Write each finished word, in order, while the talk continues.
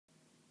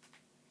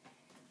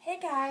Hey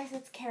guys,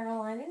 it's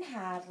Caroline and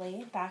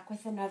Hadley back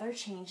with another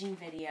changing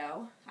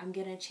video. I'm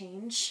going to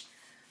change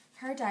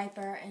her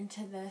diaper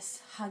into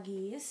this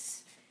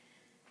Huggies,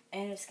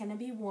 and it's going to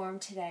be warm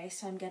today,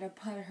 so I'm going to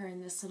put her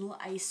in this little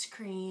ice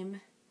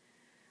cream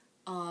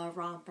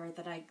romper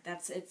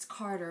it's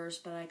Carter's,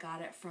 but I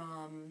got it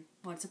from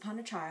Once Upon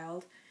a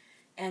Child.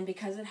 And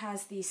because it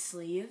has these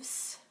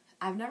sleeves,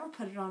 I've never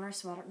put it on her,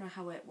 so I don't know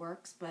how it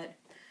works, but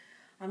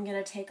I'm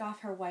going to take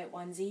off her white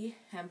onesie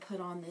and put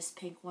on this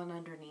pink one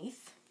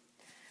underneath.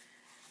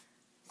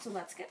 So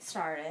let's get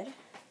started.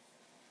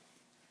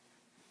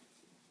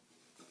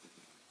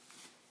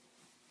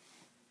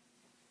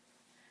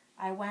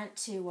 I went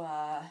to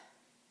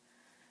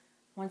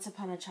Once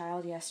Upon a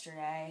Child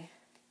yesterday,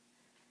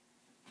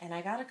 and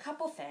I got a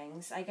couple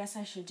things. I guess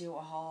I should do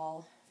a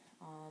haul.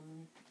 I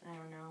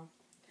don't know.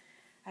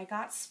 I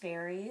got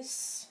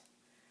Sperry's,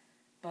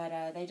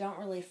 but they don't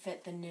really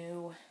fit the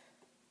new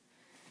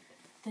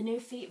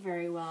feet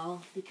very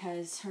well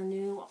because her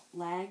new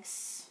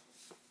legs.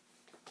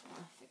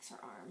 Fix her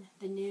arm.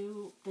 The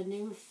new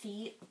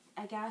feet,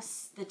 I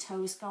guess, the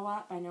toes go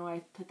up. I know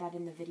I put that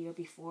in the video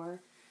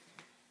before.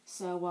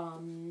 So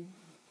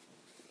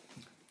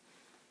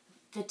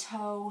the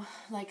toe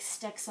like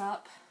sticks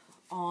up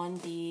on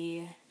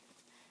the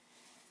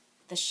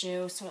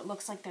shoe, so it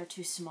looks like they're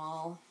too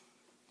small.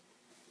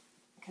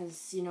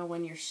 Because you know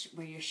when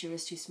where your shoe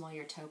is too small,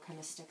 your toe kind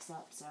of sticks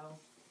up, so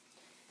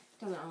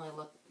it doesn't really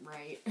look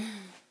right.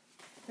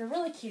 They're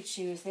really cute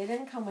shoes. They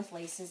didn't come with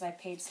laces. I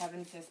paid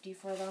 $7.50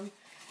 for them.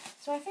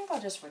 So I think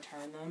I'll just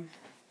return them.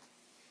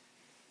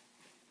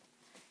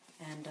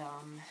 And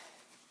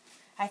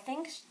I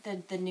think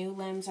the new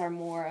limbs are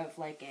more of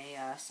like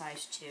a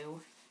size 2.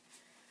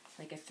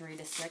 Like a 3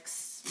 to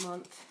 6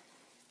 month.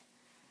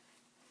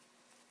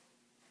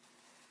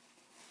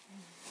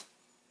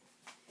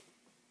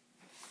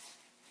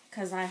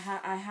 Because I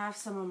have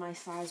some of my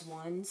size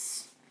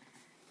 1s.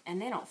 And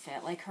they don't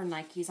fit, like her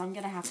Nikes. I'm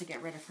going to have to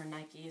get rid of her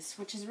Nikes,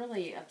 which is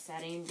really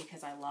upsetting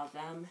because I love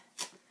them.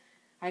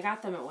 I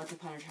got them at Once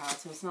Upon a Child,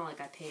 so it's not like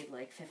I paid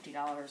like $50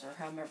 or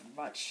however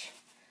much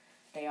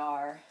they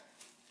are.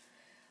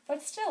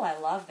 But still, I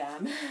love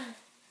them.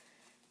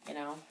 You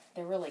know,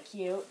 they're really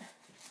cute.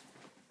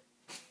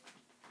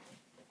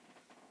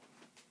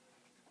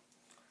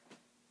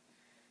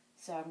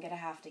 So I'm going to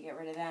have to get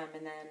rid of them.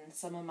 And then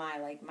some of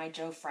my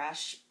Joe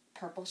Fresh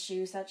purple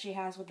shoes that she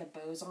has with the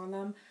bows on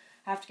them,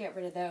 I have to get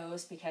rid of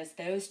those because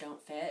those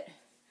don't fit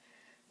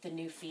the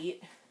new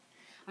feet.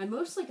 I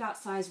mostly got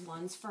size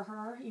 1s for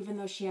her, even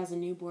though she has a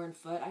newborn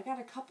foot. I got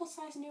a couple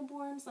size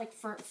newborns, like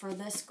for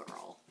this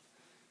girl.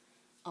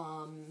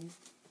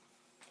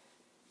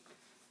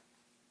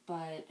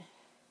 But,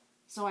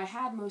 so I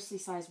had mostly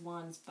size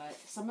 1s, but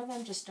some of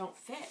them just don't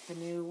fit the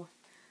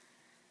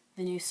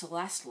new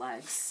Celeste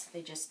legs.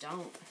 They just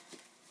don't.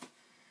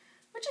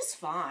 Which is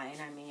fine.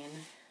 I mean,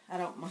 I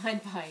don't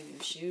mind buying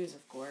new shoes,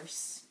 of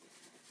course.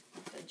 I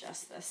have to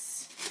adjust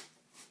this.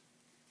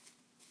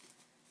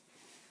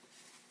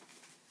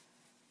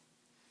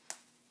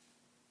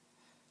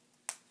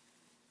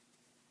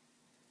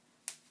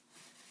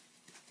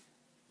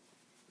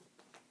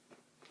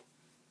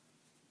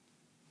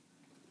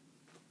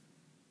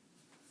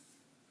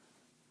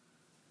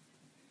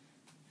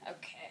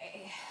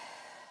 Okay.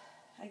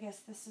 I guess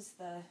this is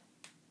the...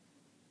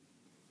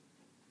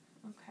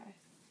 Okay.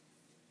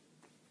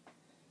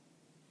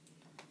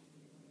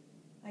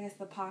 I guess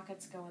the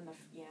pockets go in the...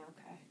 Yeah,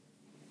 okay.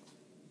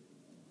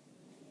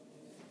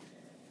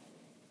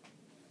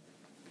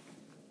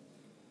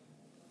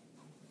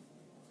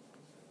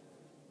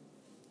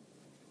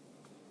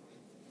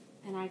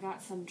 And I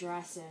got some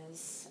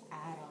dresses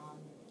at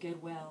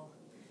Goodwill.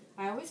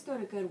 I always go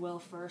to Goodwill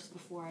first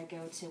before I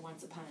go to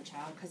Once Upon a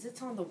Child because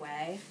it's on the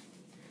way.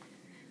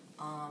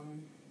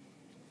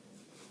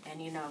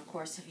 And you know, of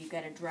course, if you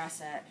get a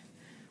dress at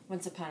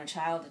Once Upon a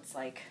Child, it's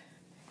like,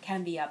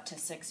 can be up to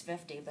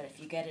 $6.50, but if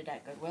you get it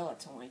at Goodwill,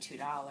 it's only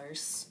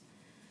 $2.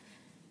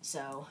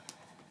 So,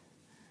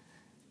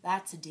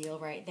 that's a deal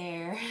right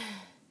there.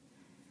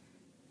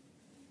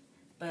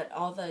 But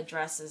all the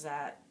dresses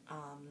at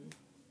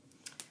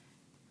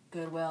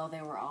Goodwill,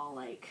 they were all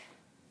like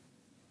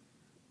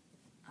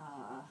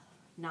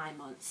 9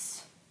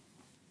 months.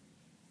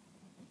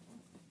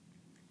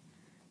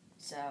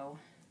 So,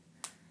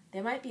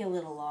 they might be a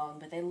little long,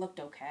 but they looked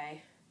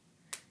okay.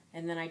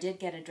 And then I did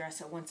get a dress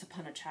at Once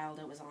Upon a Child.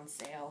 It was on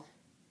sale.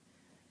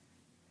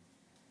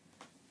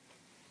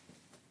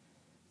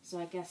 So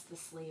I guess the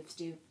sleeves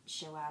do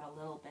show out a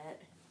little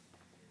bit.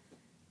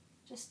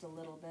 Just a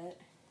little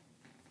bit.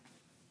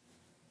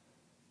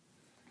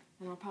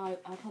 And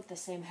I'll put the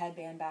same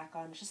headband back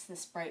on, just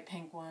this bright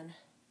pink one.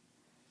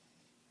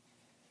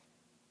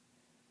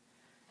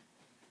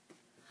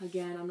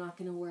 Again, I'm not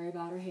going to worry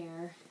about her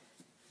hair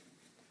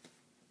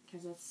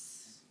because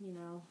it's, you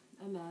know,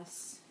 a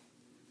mess.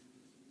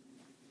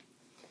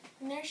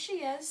 And there she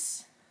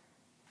is.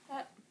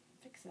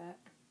 Fix that.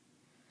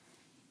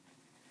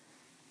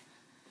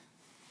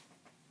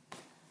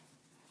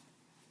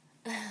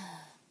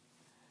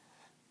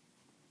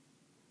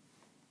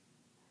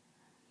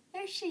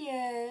 There she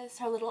is,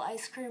 her little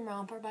ice cream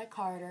romper by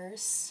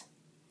Carter's.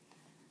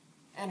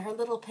 And her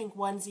little pink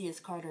onesie is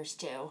Carter's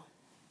too.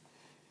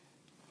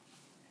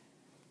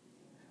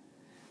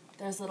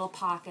 There's little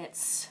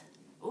pockets.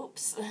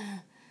 Oops.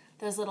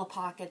 There's little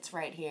pockets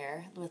right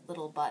here with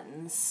little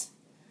buttons,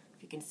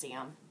 if you can see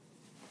them.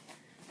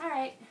 All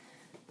right.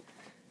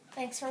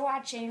 Thanks for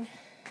watching.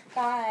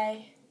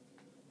 Bye.